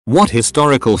What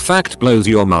historical fact blows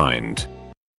your mind?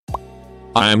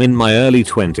 I am in my early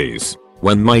 20s.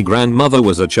 When my grandmother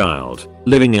was a child,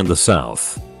 living in the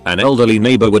South, an elderly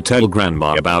neighbor would tell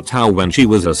grandma about how when she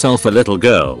was herself a little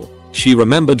girl, she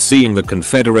remembered seeing the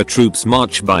Confederate troops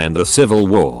march by in the Civil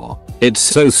War. It's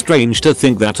so strange to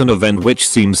think that an event which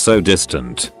seems so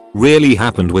distant really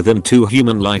happened within 2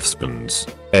 human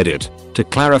lifespans. Edit. To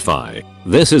clarify,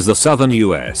 this is the southern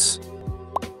US.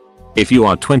 If you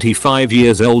are 25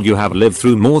 years old, you have lived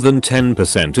through more than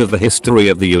 10% of the history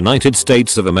of the United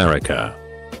States of America.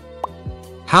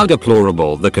 How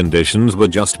deplorable the conditions were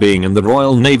just being in the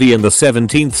Royal Navy in the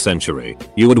 17th century.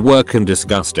 You would work in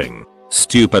disgusting,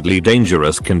 stupidly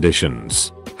dangerous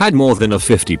conditions, had more than a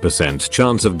 50%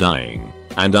 chance of dying,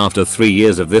 and after 3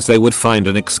 years of this they would find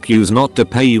an excuse not to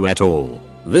pay you at all.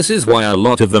 This is why a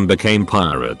lot of them became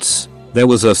pirates. There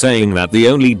was a saying that the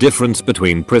only difference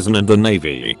between prison and the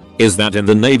Navy is that in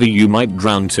the Navy you might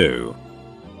drown too.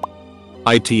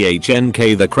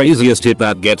 ITHNK. The craziest hit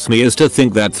that gets me is to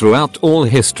think that throughout all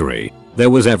history, there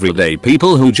was everyday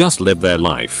people who just lived their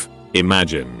life.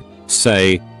 Imagine,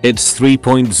 say, it's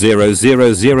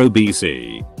 3.000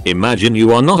 BC. Imagine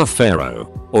you are not a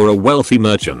pharaoh, or a wealthy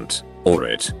merchant,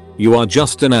 you are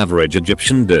just an average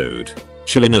Egyptian dude,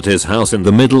 chilling at his house in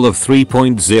the middle of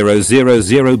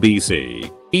 3.000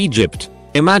 BC. Egypt.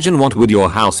 Imagine what would your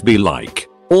house be like,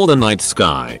 or the night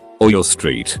sky, or your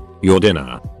street, your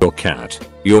dinner, your cat,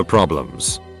 your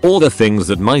problems, all the things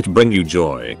that might bring you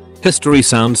joy. History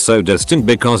sounds so distant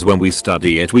because when we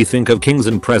study it we think of kings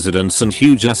and presidents and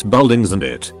huge ass buildings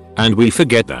and we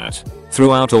forget that,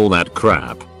 throughout all that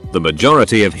crap, the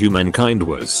majority of humankind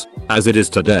was, as it is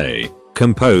today,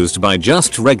 composed by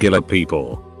just regular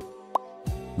people.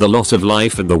 The loss of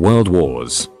life in the world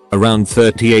wars, around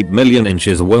 38 million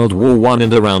inches World War I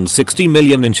and around 60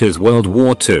 million inches World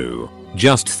War II.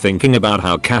 Just thinking about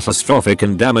how catastrophic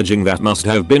and damaging that must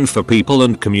have been for people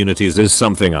and communities is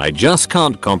something I just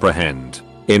can't comprehend.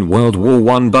 In World War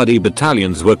I, buddy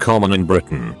battalions were common in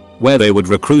Britain, where they would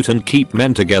recruit and keep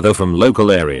men together from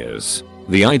local areas.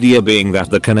 The idea being that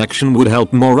the connection would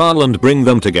help morale and bring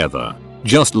them together.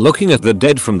 Just looking at the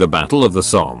dead from the Battle of the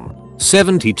Somme,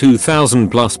 72,000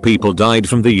 plus people died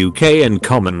from the UK and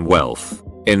Commonwealth.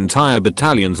 Entire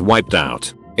battalions wiped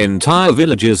out. Entire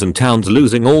villages and towns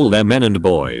losing all their men and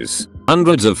boys.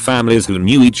 Hundreds of families who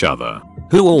knew each other,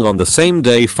 who all on the same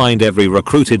day find every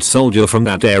recruited soldier from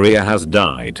that area has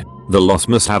died. The loss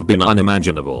must have been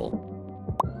unimaginable.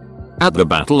 At the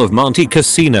Battle of Monte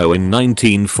Cassino in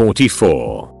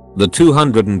 1944, the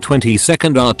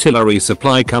 222nd Artillery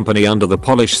Supply Company under the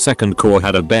Polish 2nd Corps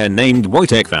had a bear named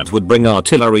Wojtek that would bring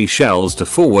artillery shells to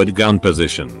forward gun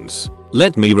positions.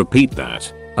 Let me repeat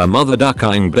that. A mother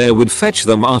duck-eyeing bear would fetch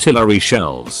them artillery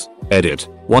shells. Edit.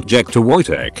 Wojtek to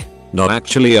Wojtek. Not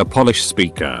actually a Polish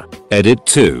speaker. Edit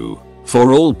 2.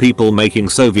 For all people making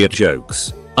Soviet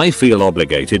jokes, I feel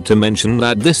obligated to mention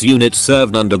that this unit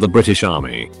served under the British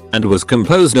Army and was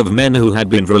composed of men who had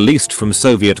been released from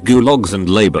Soviet gulags and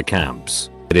labor camps.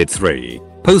 Edit 3.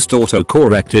 Post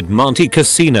auto-corrected Monte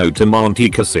Cassino to Monte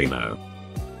Cassino.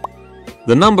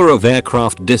 The number of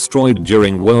aircraft destroyed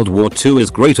during World War II is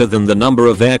greater than the number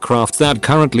of aircraft that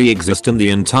currently exist in the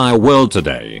entire world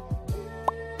today.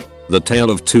 The Tale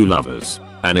of Two Lovers,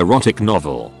 an erotic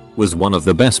novel, was one of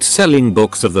the best-selling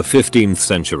books of the 15th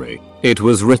century. It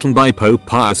was written by Pope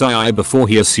Pius II before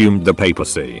he assumed the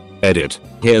papacy. Edit.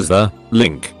 Here's the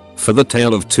link for The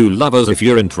Tale of Two Lovers if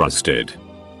you're interested.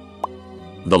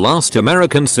 The last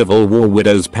American Civil War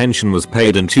widow's pension was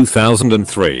paid in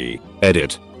 2003.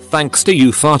 Edit. Thanks to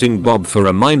you farting Bob for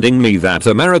reminding me that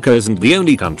America isn't the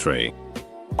only country.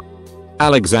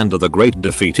 Alexander the Great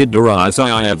defeated Darius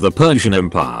I of the Persian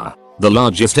Empire, the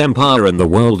largest empire in the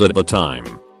world at the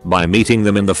time, by meeting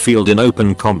them in the field in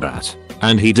open combat.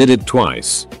 And he did it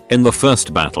twice. In the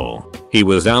first battle, he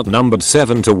was outnumbered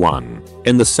 7-1.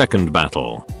 In the second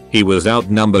battle, he was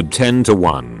outnumbered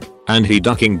 10-1. And he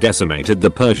ducking decimated the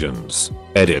Persians.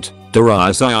 Edit.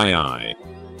 Darius II.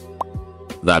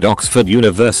 That Oxford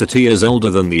University is older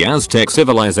than the Aztec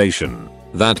civilization.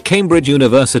 That Cambridge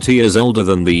University is older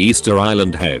than the Easter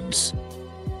Island heads.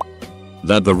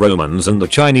 That the Romans and the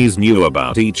Chinese knew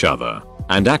about each other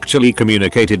and actually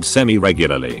communicated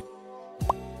semi-regularly.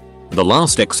 The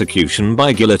last execution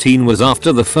by guillotine was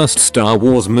after the first Star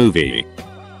Wars movie.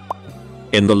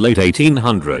 In the late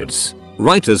 1800s,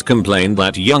 writers complained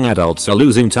that young adults are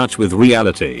losing touch with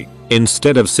reality.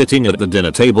 Instead of sitting at the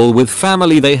dinner table with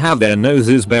family, they have their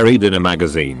noses buried in a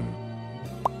magazine.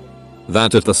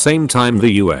 That at the same time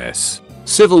the US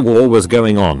Civil War was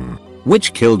going on,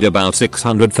 which killed about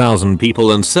 600,000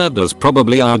 people and served as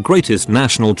probably our greatest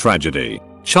national tragedy.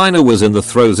 China was in the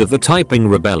throes of the Taiping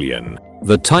Rebellion.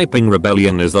 The Taiping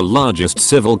Rebellion is the largest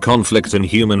civil conflict in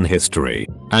human history,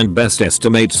 and best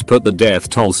estimates put the death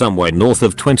toll somewhere north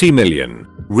of 20 million.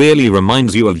 Really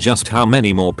reminds you of just how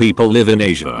many more people live in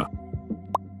Asia.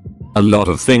 A lot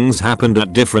of things happened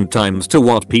at different times to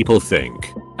what people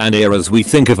think, and eras we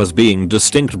think of as being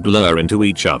distinct blur into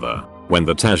each other. When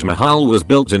the Taj Mahal was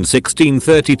built in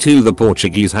 1632, the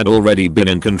Portuguese had already been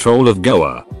in control of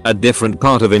Goa, a different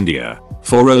part of India,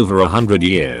 for over 100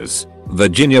 years.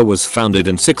 Virginia was founded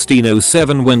in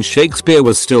 1607 when Shakespeare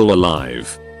was still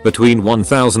alive. Between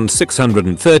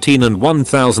 1613 and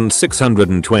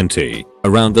 1620,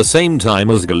 around the same time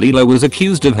as Galileo was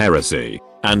accused of heresy,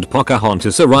 and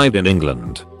Pocahontas arrived in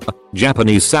England. A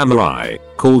Japanese samurai,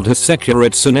 called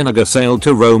Hasekura Tsunenaga, sailed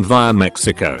to Rome via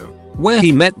Mexico, where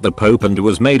he met the Pope and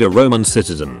was made a Roman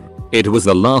citizen. It was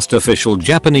the last official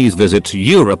Japanese visit to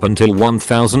Europe until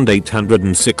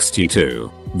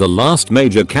 1862. The last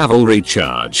major cavalry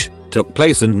charge took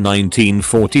place in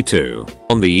 1942,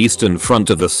 on the Eastern Front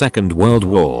of the Second World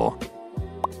War.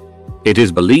 It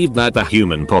is believed that the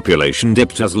human population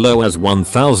dipped as low as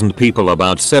 1,000 people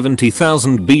about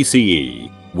 70,000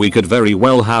 BCE. We could very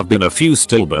well have been a few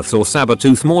stillbirths or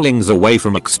saber-tooth maulings away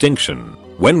from extinction.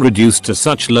 When reduced to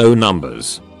such low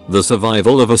numbers, the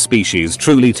survival of a species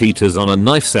truly teeters on a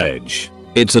knife's edge.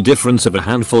 It's a difference of a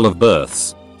handful of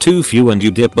births. Too few and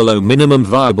you dip below minimum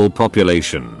viable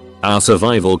population. Our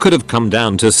survival could have come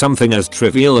down to something as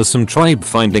trivial as some tribe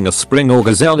finding a spring or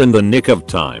gazelle in the nick of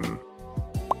time.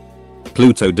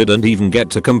 Pluto didn't even get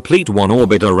to complete one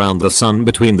orbit around the sun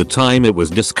between the time it was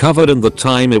discovered and the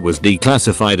time it was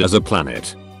declassified as a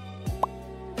planet.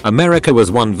 America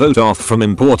was one vote off from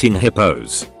importing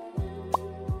hippos.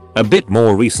 A bit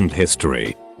more recent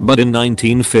history, but in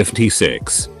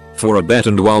 1956, for a bet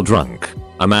and while drunk,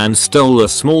 a man stole a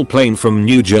small plane from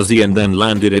New Jersey and then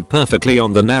landed it perfectly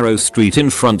on the narrow street in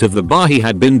front of the bar he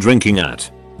had been drinking at.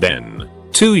 Then,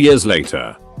 2 years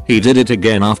later, he did it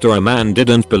again after a man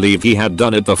didn't believe he had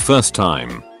done it the first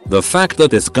time. The fact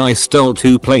that this guy stole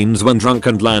 2 planes when drunk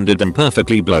and landed them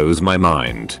perfectly blows my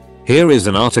mind. Here is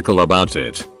an article about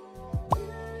it.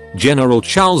 General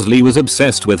Charles Lee was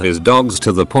obsessed with his dogs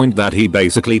to the point that he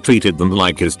basically treated them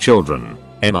like his children.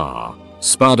 Mr.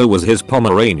 Spada was his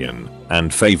Pomeranian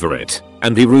and favorite,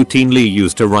 and he routinely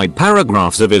used to write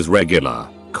paragraphs of his regular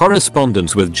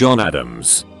correspondence with John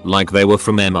Adams, like they were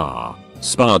from Mr.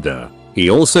 Spada. He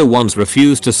also once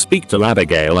refused to speak to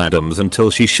Abigail Adams until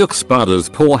she shook Spada's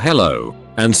paw hello,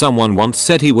 and someone once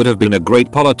said he would have been a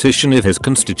great politician if his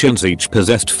constituents each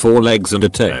possessed 4 legs and a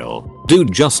tail.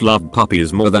 Dude just loved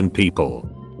puppies more than people.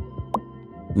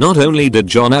 Not only did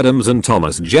John Adams and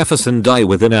Thomas Jefferson die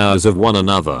within hours of one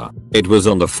another, it was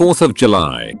on the 4th of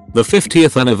July, the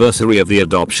 50th anniversary of the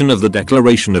adoption of the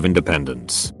Declaration of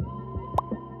Independence.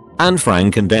 Anne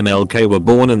Frank and MLK were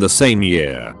born in the same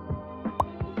year.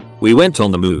 We went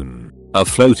on the moon, a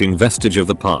floating vestige of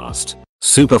the past,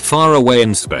 super far away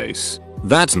in space.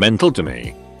 That's mental to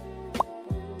me.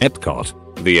 Epcot,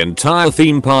 the entire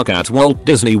theme park at Walt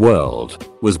Disney World,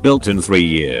 was built in 3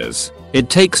 years. It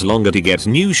takes longer to get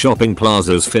new shopping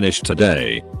plazas finished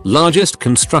today. Largest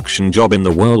construction job in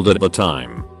the world at the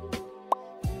time.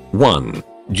 1.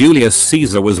 Julius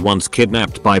Caesar was once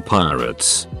kidnapped by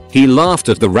pirates. He laughed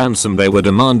at the ransom they were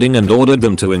demanding and ordered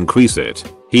them to increase it.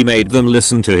 He made them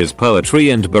listen to his poetry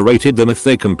and berated them if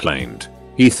they complained.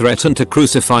 He threatened to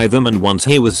crucify them, and once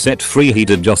he was set free he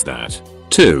did just that.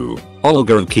 2.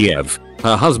 Olga of Kiev.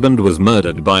 Her husband was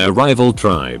murdered by a rival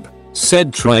tribe.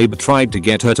 Said tribe tried to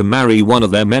get her to marry one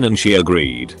of their men and she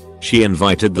agreed. She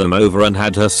invited them over and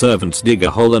had her servants dig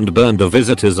a hole and burned the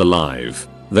visitors alive.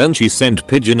 Then she sent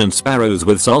pigeon and sparrows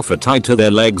with sulfur tied to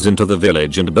their legs into the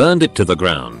village and burned it to the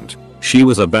ground. She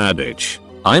was a bad bitch.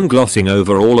 I'm glossing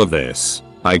over all of this.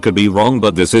 I could be wrong,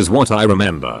 but this is what I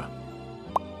remember.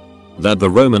 That the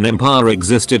Roman Empire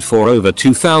existed for over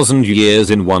 2000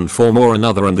 years in one form or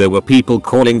another, and there were people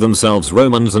calling themselves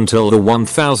Romans until the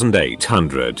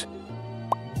 1800.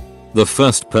 The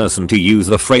first person to use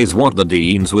the phrase "what the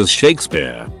Deans" was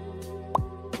Shakespeare.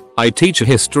 I teach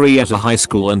history at a high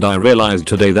school and I realized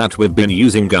today that we've been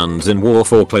using guns in war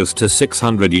for close to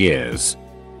 600 years.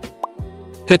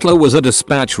 Hitler was a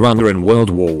dispatch runner in World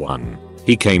War I.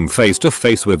 He came face to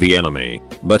face with the enemy,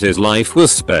 but his life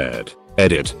was spared.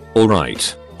 Edit.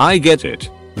 Alright, I get it.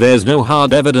 There's no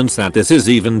hard evidence that this is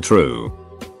even true.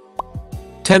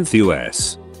 10th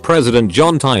US. President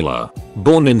John Tyler,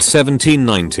 born in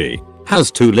 1790,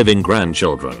 has 2 living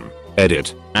grandchildren.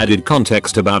 Edit. Added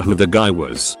context about who the guy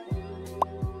was.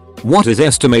 What is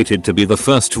estimated to be the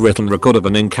first written record of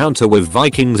an encounter with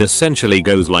Vikings essentially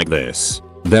goes like this.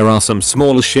 There are some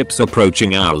small ships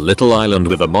approaching our little island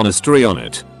with a monastery on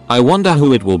it. I wonder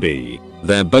who it will be.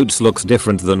 Their boats looks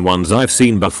different than ones I've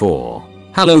seen before.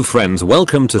 Hello friends,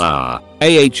 welcome to our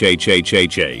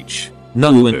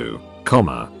No,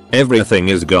 everything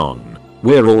is gone.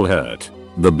 We're all hurt.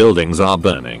 The buildings are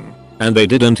burning. And they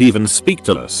didn't even speak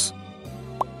to us.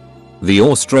 The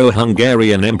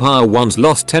Austro-Hungarian Empire once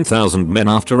lost 10,000 men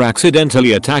after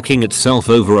accidentally attacking itself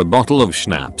over a bottle of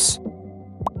schnapps.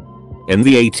 In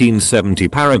the 1870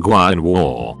 Paraguayan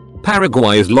War,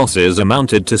 Paraguay's losses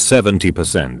amounted to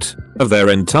 70% of their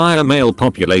entire male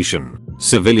population,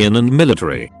 civilian and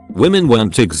military. Women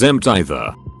weren't exempt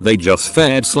either. They just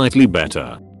fared slightly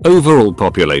better. Overall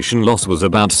population loss was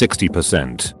about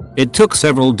 60%. It took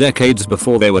several decades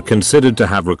before they were considered to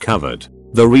have recovered.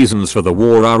 The reasons for the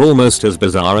war are almost as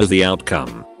bizarre as the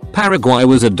outcome. Paraguay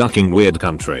was a ducking weird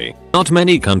country. Not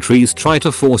many countries try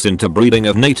to force interbreeding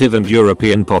of native and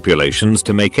European populations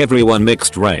to make everyone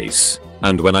mixed race.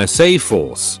 And when I say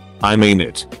force, I mean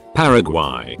it.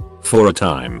 Paraguay, for a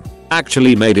time,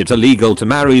 actually made it illegal to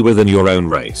marry within your own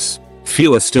race.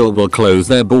 Fewer still will close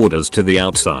their borders to the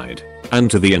outside and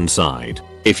to the inside.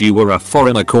 If you were a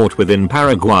foreigner caught within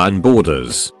Paraguayan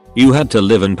borders, you had to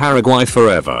live in Paraguay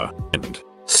forever. And,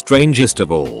 strangest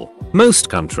of all, most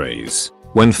countries,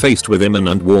 when faced with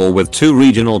imminent war with two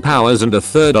regional powers and a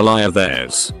third ally of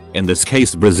theirs, in this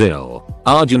case Brazil,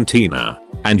 Argentina,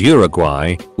 and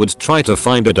Uruguay, would try to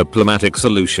find a diplomatic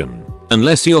solution.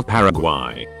 Unless you're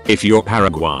Paraguay. If you're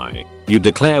Paraguay, you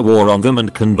declare war on them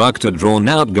and conduct a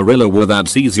drawn-out guerrilla war that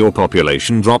sees your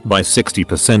population drop by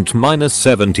 60% minus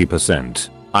 70%.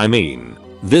 I mean,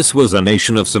 this was a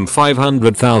nation of some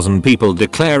 500,000 people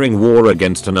declaring war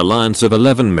against an alliance of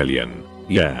 11 million.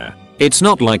 Yeah, it's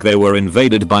not like they were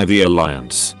invaded by the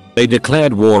alliance. They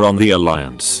declared war on the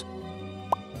alliance.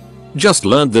 Just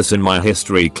learned this in my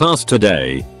history class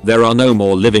today. There are no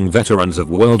more living veterans of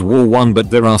World War I, but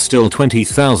there are still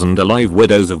 20,000 alive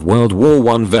widows of World War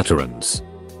I veterans.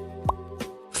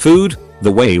 Food,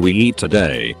 the way we eat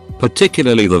today,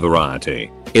 particularly the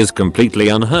variety, is completely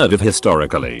unheard of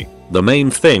historically. The main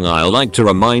thing I like to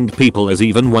remind people is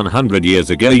even 100 years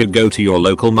ago you'd go to your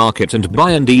local market and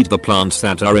buy and eat the plants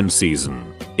that are in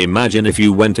season. Imagine if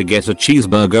you went to get a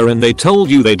cheeseburger and they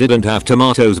told you they didn't have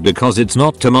tomatoes because it's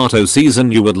not tomato season.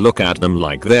 You would look at them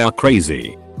like they are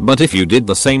crazy. But if you did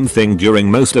the same thing during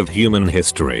most of human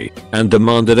history and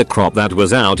demanded a crop that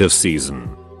was out of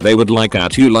season, they would look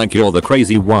at you like you're the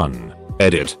crazy one.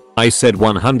 Edit. I said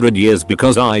 100 years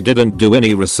because I didn't do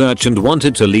any research and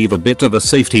wanted to leave a bit of a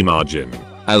safety margin.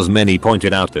 As many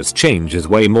pointed out, this change is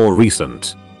way more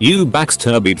recent. You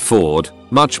backsturbed Ford,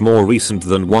 much more recent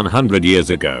than 100 years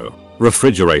ago.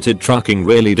 Refrigerated trucking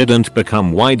really didn't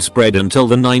become widespread until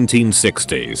the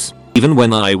 1960s. Even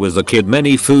when I was a kid,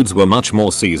 many foods were much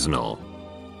more seasonal.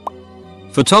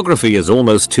 Photography is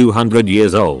almost 200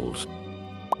 years old.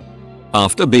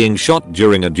 After being shot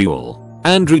during a duel,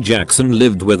 Andrew Jackson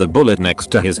lived with a bullet next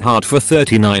to his heart for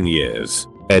 39 years.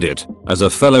 Edit. As a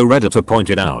fellow Redditor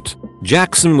pointed out,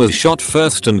 Jackson was shot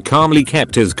first and calmly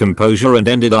kept his composure and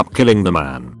ended up killing the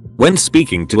man. When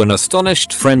speaking to an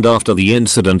astonished friend after the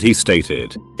incident, he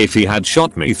stated, "If he had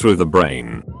shot me through the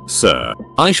brain, sir,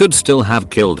 I should still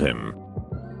have killed him."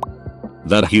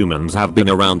 That humans have been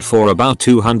around for about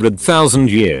 200,000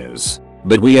 years,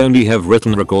 but we only have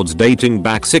written records dating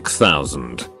back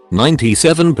 6,000.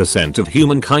 97% of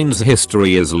humankind's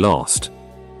history is lost.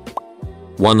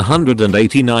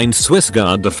 189 Swiss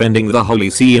Guard defending the Holy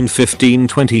See in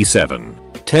 1527.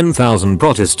 10,000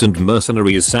 Protestant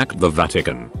mercenaries sacked the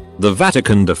Vatican. The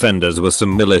Vatican defenders were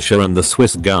some militia and the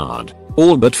Swiss Guard.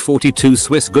 All but 42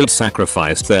 Swiss Guards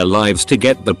sacrificed their lives to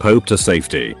get the Pope to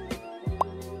safety.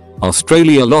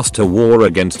 Australia lost a war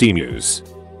against emus.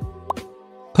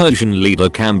 Persian leader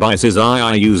Cambyses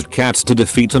II used cats to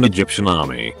defeat an Egyptian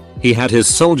army. He had his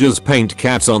soldiers paint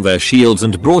cats on their shields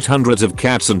and brought hundreds of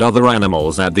cats and other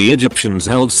animals that the Egyptians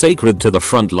held sacred to the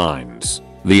front lines.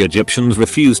 The Egyptians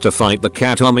refused to fight the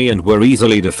cat army and were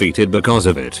easily defeated because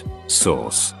of it.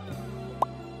 Source.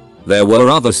 There were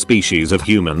other species of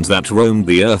humans that roamed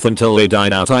the earth until they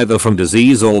died out either from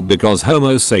disease or because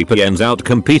Homo sapiens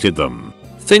outcompeted them.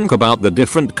 Think about the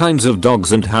different kinds of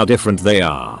dogs and how different they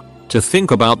are. To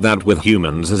think about that with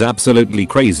humans is absolutely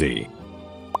crazy.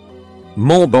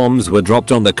 More bombs were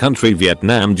dropped on the country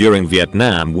Vietnam during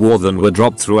Vietnam War than were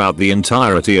dropped throughout the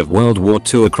entirety of World War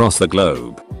II across the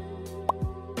globe.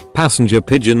 Passenger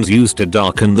pigeons used to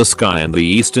darken the sky in the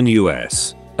eastern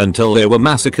US until they were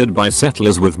massacred by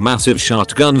settlers with massive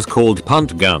shotguns called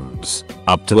punt guns,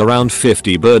 up to around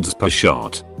 50 birds per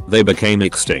shot. They became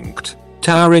extinct.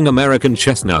 Towering American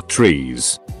chestnut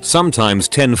trees, sometimes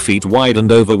 10 feet wide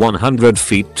and over 100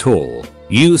 feet tall,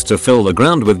 used to fill the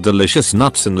ground with delicious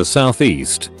nuts in the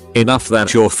southeast, enough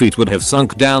that your feet would have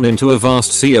sunk down into a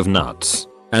vast sea of nuts.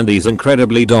 And these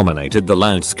incredibly dominated the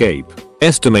landscape,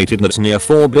 estimated at near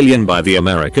 4 billion by the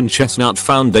American Chestnut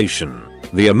Foundation.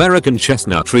 The American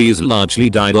chestnut trees largely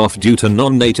died off due to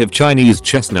non-native Chinese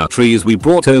chestnut trees we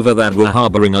brought over that were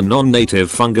harboring a non-native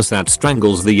fungus that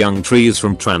strangles the young trees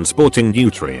from transporting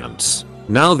nutrients.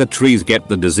 Now the trees get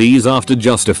the disease after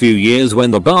just a few years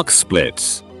when the bark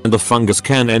splits, and the fungus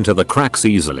can enter the cracks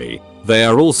easily. They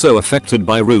are also affected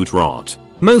by root rot.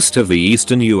 Most of the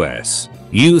eastern US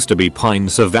used to be pine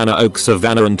savanna, oak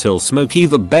savanna until Smokey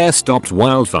the Bear stopped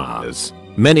wildfires.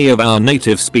 Many of our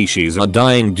native species are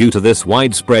dying due to this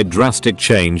widespread drastic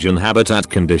change in habitat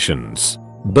conditions.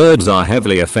 Birds are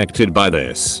heavily affected by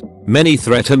this. Many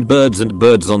threatened birds and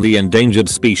birds on the endangered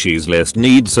species list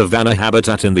need savanna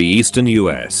habitat in the eastern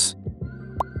US.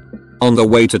 On the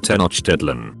way to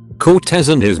Tenochtitlan, Cortez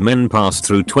and his men passed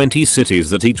through 20 cities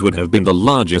that each would have been the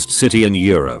largest city in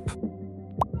Europe.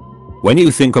 When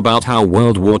you think about how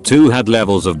World War II had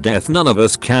levels of death none of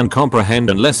us can comprehend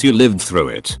unless you lived through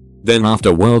it. Then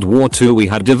after World War II we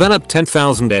had developed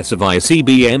 10,000 of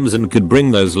ICBMs and could bring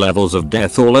those levels of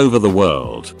death all over the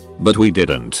world. But we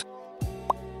didn't.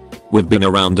 We've been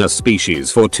around as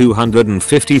species for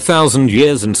 250,000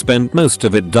 years and spent most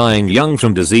of it dying young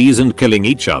from disease and killing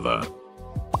each other.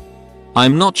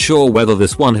 I'm not sure whether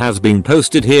this one has been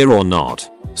posted here or not,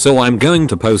 so I'm going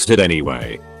to post it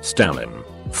anyway. Stalin,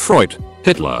 Freud,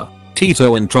 Hitler,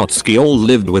 Tito and Trotsky all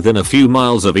lived within a few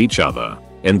miles of each other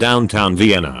in downtown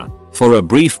Vienna for a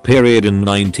brief period in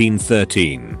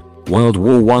 1913. World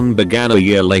War I began a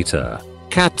year later,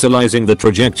 catalyzing the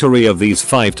trajectory of these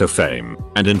five to fame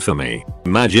and infamy.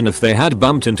 Imagine if they had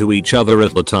bumped into each other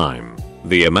at the time.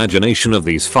 The imagination of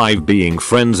these five being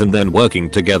friends and then working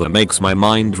together makes my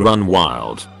mind run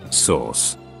wild.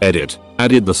 Source. Edit.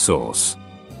 Added the source.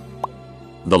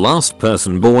 The last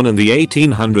person born in the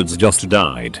 1800s just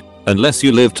died. Unless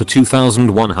you live to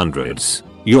 2100s.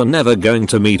 You're never going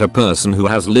to meet a person who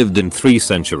has lived in 3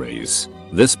 centuries.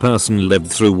 This person lived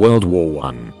through World War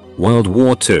I, World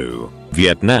War II,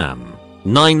 Vietnam,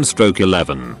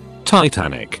 9/11,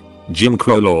 Titanic, Jim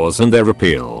Crow laws and their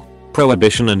repeal,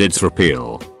 Prohibition and its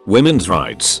repeal, women's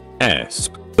rights,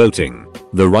 ESP, voting,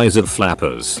 the rise of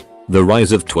flappers, the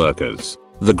rise of twerkers,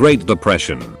 the Great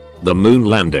Depression, the moon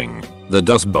landing, the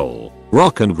Dust Bowl,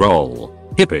 rock and roll,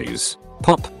 hippies,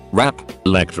 pop, rap,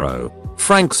 electro,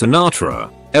 Frank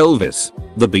Sinatra, Elvis,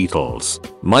 the Beatles,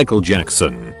 Michael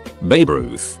Jackson, Babe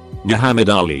Ruth, Muhammad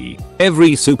Ali,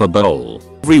 every Super Bowl,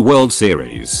 every World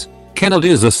Series,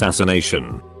 Kennedy's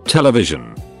assassination,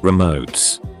 television,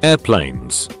 remotes,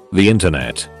 airplanes, the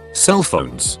internet, cell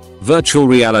phones, virtual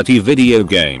reality video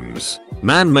games,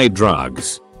 man-made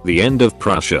drugs, the end of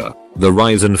Prussia, the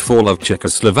rise and fall of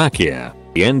Czechoslovakia,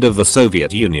 the end of the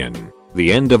Soviet Union,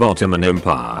 the end of Ottoman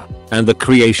Empire, and the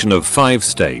creation of 5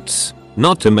 states.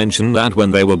 Not to mention that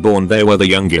when they were born they were the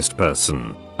youngest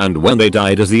person, and when they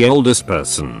died as the oldest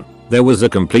person, there was a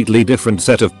completely different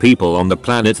set of people on the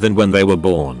planet than when they were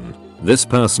born. This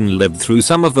person lived through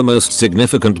some of the most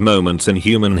significant moments in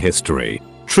human history.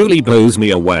 Truly blows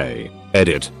me away.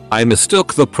 Edit. I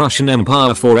mistook the Prussian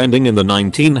Empire for ending in the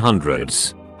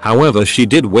 1900s. However, she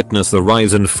did witness the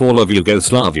rise and fall of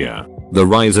Yugoslavia, the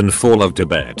rise and fall of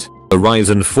Tibet, the rise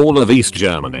and fall of East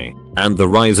Germany, and the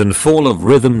rise and fall of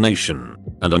Rhythm Nation.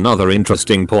 And another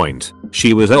interesting point,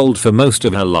 she was old for most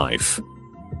of her life.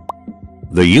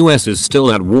 The US is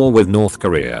still at war with North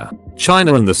Korea,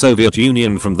 China and the Soviet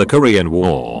Union from the Korean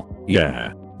War.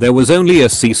 Yeah, there was only a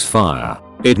ceasefire.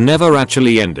 It never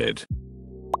actually ended.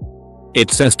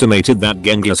 It's estimated that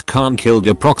Genghis Khan killed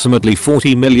approximately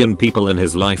 40 million people in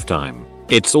his lifetime.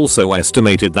 It's also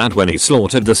estimated that when he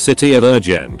slaughtered the city of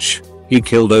Urgench, he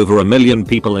killed over 1 million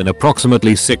people in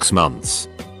approximately 6 months.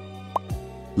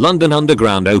 London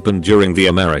Underground opened during the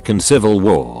American Civil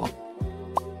War.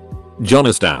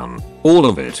 Johnstown, all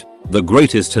of it, the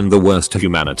greatest and the worst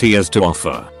humanity has to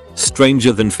offer,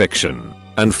 stranger than fiction,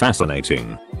 and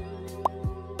fascinating.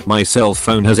 My cell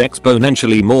phone has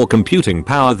exponentially more computing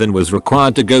power than was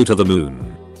required to go to the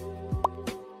moon.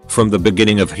 From the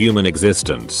beginning of human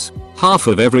existence, half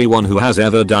of everyone who has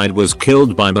ever died was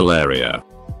killed by malaria.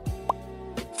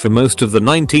 For most of the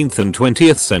 19th and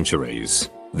 20th centuries,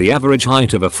 the average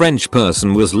height of a French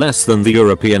person was less than the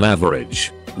European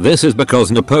average. This is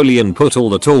because Napoleon put all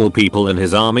the tall people in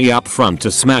his army up front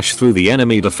to smash through the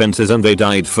enemy defenses and they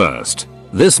died first.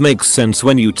 This makes sense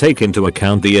when you take into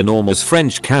account the enormous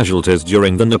French casualties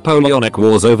during the Napoleonic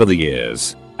Wars over the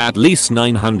years. At least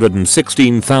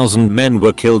 916,000 men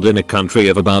were killed in a country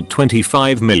of about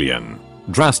 25 million,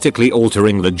 drastically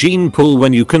altering the gene pool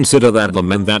when you consider that the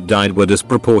men that died were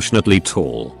disproportionately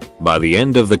tall. By the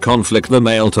end of the conflict, the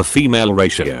male to female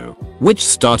ratio, which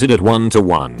started at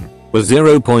 1:1, was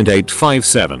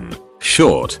 0.857,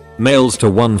 short, males to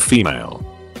 1 female.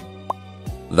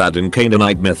 That in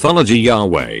Canaanite mythology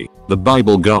Yahweh, the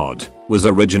Bible God, was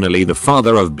originally the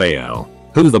father of Baal,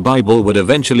 who the Bible would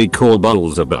eventually call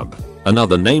Beelzebub,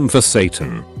 another name for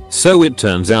Satan. So it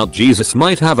turns out Jesus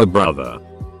might have a brother.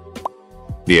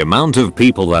 The amount of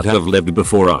people that have lived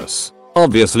before us,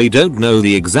 obviously don't know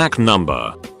the exact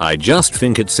number, I just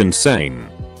think it's insane.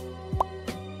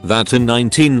 That in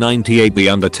 1998 the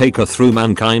Undertaker threw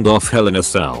mankind off Hell in a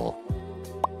Cell.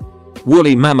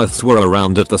 Woolly mammoths were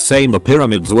around at the same the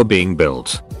pyramids were being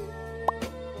built.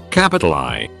 Capital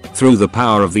I, through the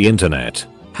power of the internet,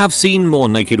 have seen more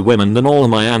naked women than all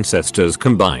my ancestors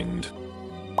combined.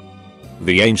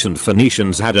 The ancient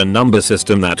Phoenicians had a number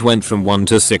system that went from 1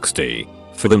 to 60.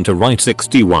 For them to write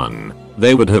 61,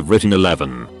 they would have written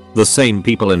 11. The same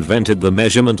people invented the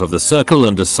measurement of the circle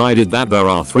and decided that there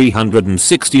are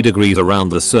 360 degrees around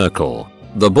the circle.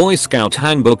 The Boy Scout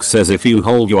handbook says if you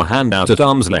hold your hand out at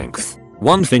arm's length,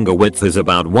 1 finger width is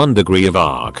about 1 degree of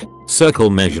arc, circle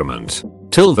measurement.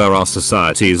 Till there are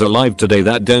societies alive today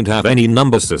that don't have any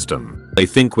number system. They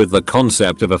think with the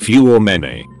concept of a few or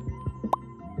many.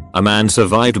 A man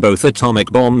survived both atomic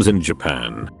bombs in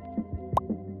Japan.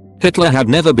 Hitler had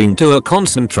never been to a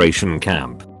concentration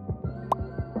camp.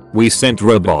 We sent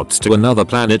robots to another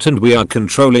planet and we are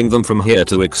controlling them from here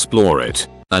to explore it.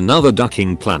 Another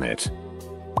ducking planet.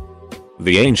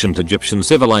 The ancient Egyptian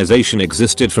civilization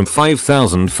existed from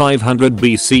 5500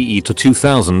 BCE to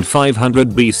 2500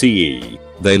 BCE.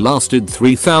 They lasted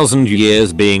 3000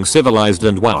 years being civilized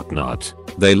and whatnot.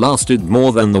 They lasted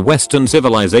more than the Western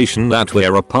civilization that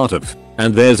we're a part of,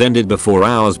 and theirs ended before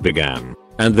ours began.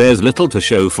 And there's little to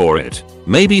show for it.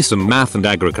 Maybe some math and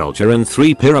agriculture and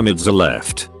 3 pyramids are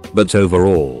left. But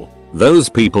overall, those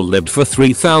people lived for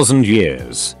 3000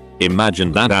 years.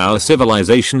 Imagine that our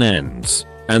civilization ends,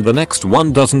 and the next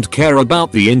one doesn't care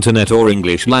about the internet or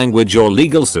English language or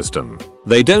legal system.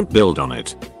 They don't build on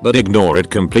it, but ignore it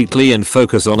completely and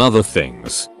focus on other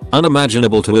things,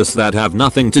 unimaginable to us that have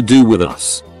nothing to do with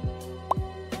us.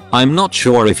 I'm not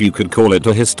sure if you could call it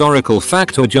a historical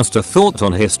fact or just a thought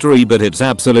on history, but it's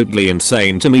absolutely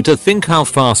insane to me to think how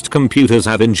fast computers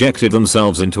have injected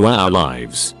themselves into our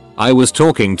lives. I was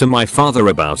talking to my father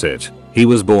about it. He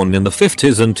was born in the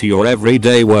 50s and to your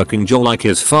everyday working Joe like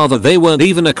his father they weren't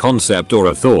even a concept or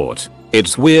a thought.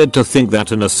 It's weird to think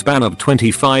that in a span of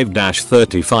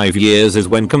 25-35 years is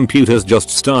when computers just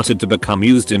started to become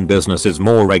used in businesses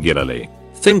more regularly.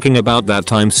 Thinking about that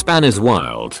time span is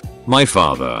wild. My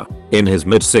father, in his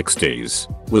mid-60s,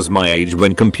 was my age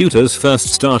when computers first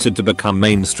started to become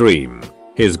mainstream.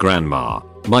 His grandma,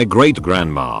 my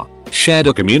great-grandma, shared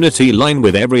a community line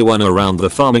with everyone around the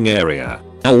farming area.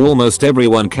 Now almost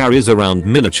everyone carries around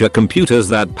miniature computers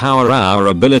that power our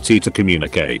ability to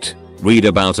communicate, read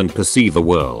about and perceive the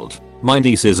world. My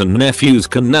nieces and nephews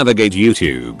can navigate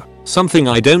YouTube, something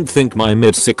I don't think my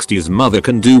mid-60s mother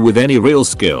can do with any real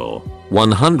skill.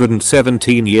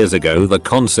 117 years ago the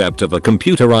concept of a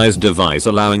computerized device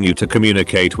allowing you to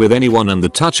communicate with anyone and the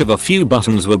touch of a few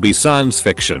buttons would be science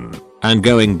fiction. And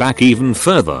going back even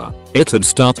further, it'd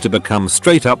start to become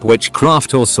straight up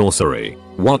witchcraft or sorcery.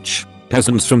 Watch,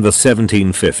 peasants from the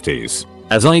 1750s,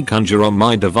 as I conjure on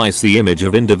my device the image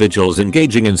of individuals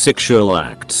engaging in sexual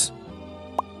acts.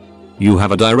 You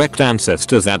have a direct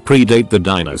ancestors that predate the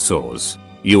dinosaurs.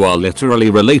 You are literally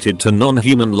related to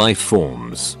non-human life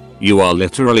forms. You are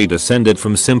literally descended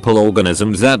from simple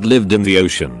organisms that lived in the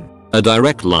ocean. A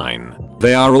direct line.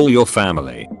 They are all your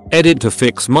family. Edit to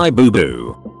fix my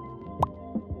boo-boo.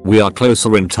 We are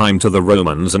closer in time to the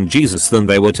Romans and Jesus than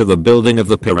they were to the building of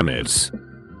the pyramids.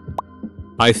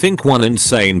 I think one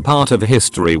insane part of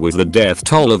history was the death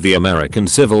toll of the American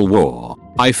Civil War.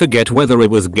 I forget whether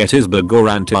it was Gettysburg or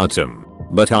Antietam,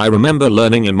 but I remember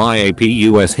learning in my AP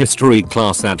US history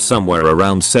class that somewhere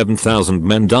around 7,000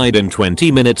 men died in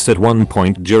 20 minutes at one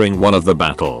point during one of the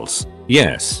battles.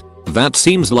 Yes, that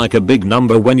seems like a big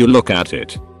number when you look at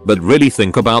it, but really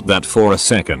think about that for a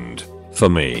second. For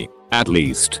me, at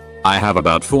least, I have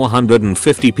about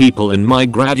 450 people in my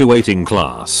graduating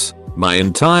class. My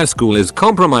entire school is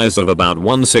comprised of about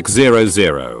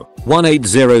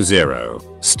 1800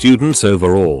 students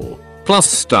overall, plus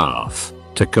staff.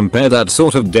 To compare that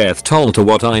sort of death toll to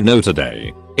what I know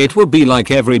today, it would be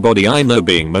like everybody I know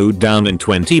being mowed down in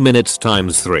 20 minutes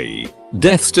times 3.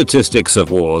 Death statistics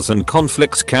of wars and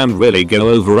conflicts can really go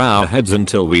over our heads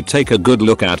until we take a good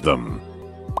look at them.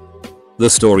 The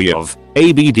story of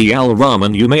Abd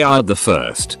al-Rahman Umayyad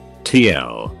I,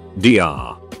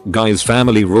 TLDR. Guy's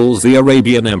family rules the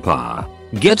Arabian Empire,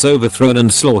 gets overthrown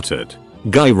and slaughtered.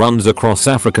 Guy runs across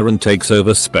Africa and takes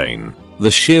over Spain. The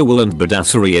sheer will and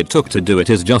badassery it took to do it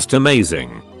is just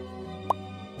amazing.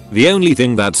 The only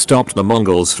thing that stopped the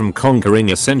Mongols from conquering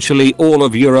essentially all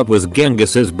of Europe was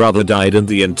Genghis's brother died and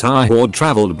the entire horde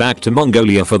traveled back to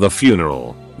Mongolia for the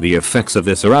funeral. The effects of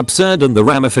this are absurd and the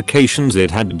ramifications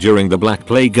it had during the Black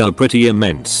Plague are pretty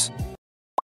immense.